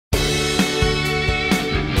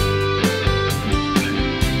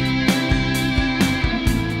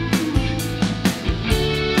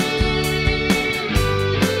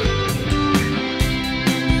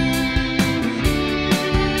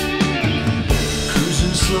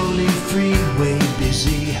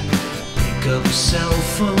up a cell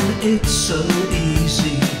phone, it's so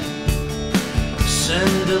easy.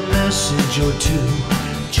 Send a message or two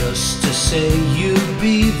just to say you'll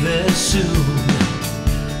be there soon.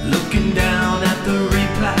 Looking down at the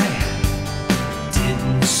reply,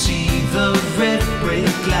 didn't see the red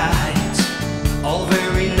brake light. All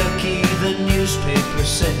very lucky, the newspaper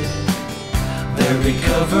said they're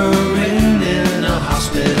recovering in a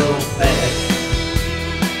hospital bed.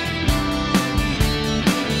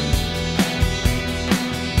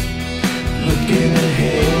 Looking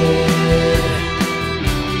ahead,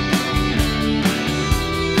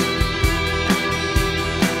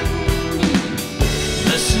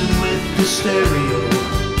 messing with the stereo,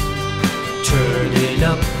 turning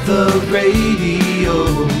up the radio.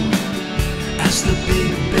 As the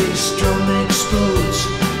big bass drum explodes,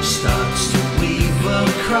 starts to weave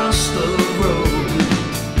across the road.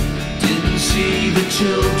 Didn't see the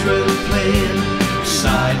children playing,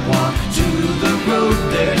 sidewalk to the road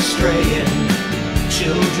they're straying.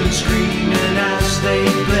 Children screaming as they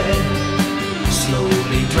bled,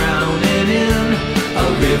 slowly drowning in a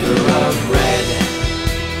river of red.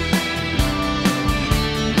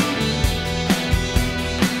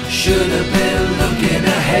 Should have been looking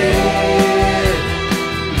ahead.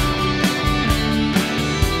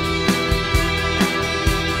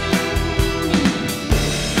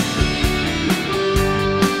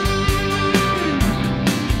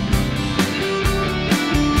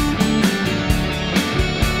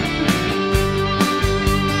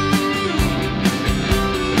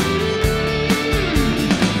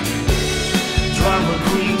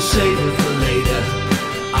 Save it for later,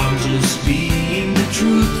 I'm just being the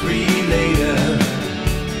truth relayer.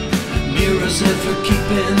 Mirror said for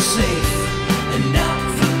keeping safe and not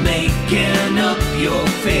for making up your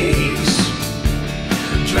face.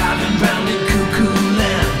 Driving round in cuckoo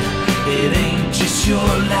land, it ain't just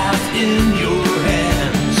your life in your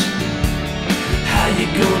hands. How you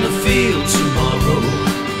gonna feel tomorrow,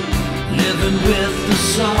 living with the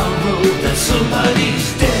sorrow that somebody's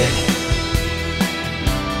dead?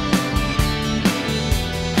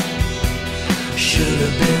 Should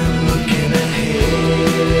have been looking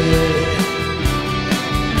ahead.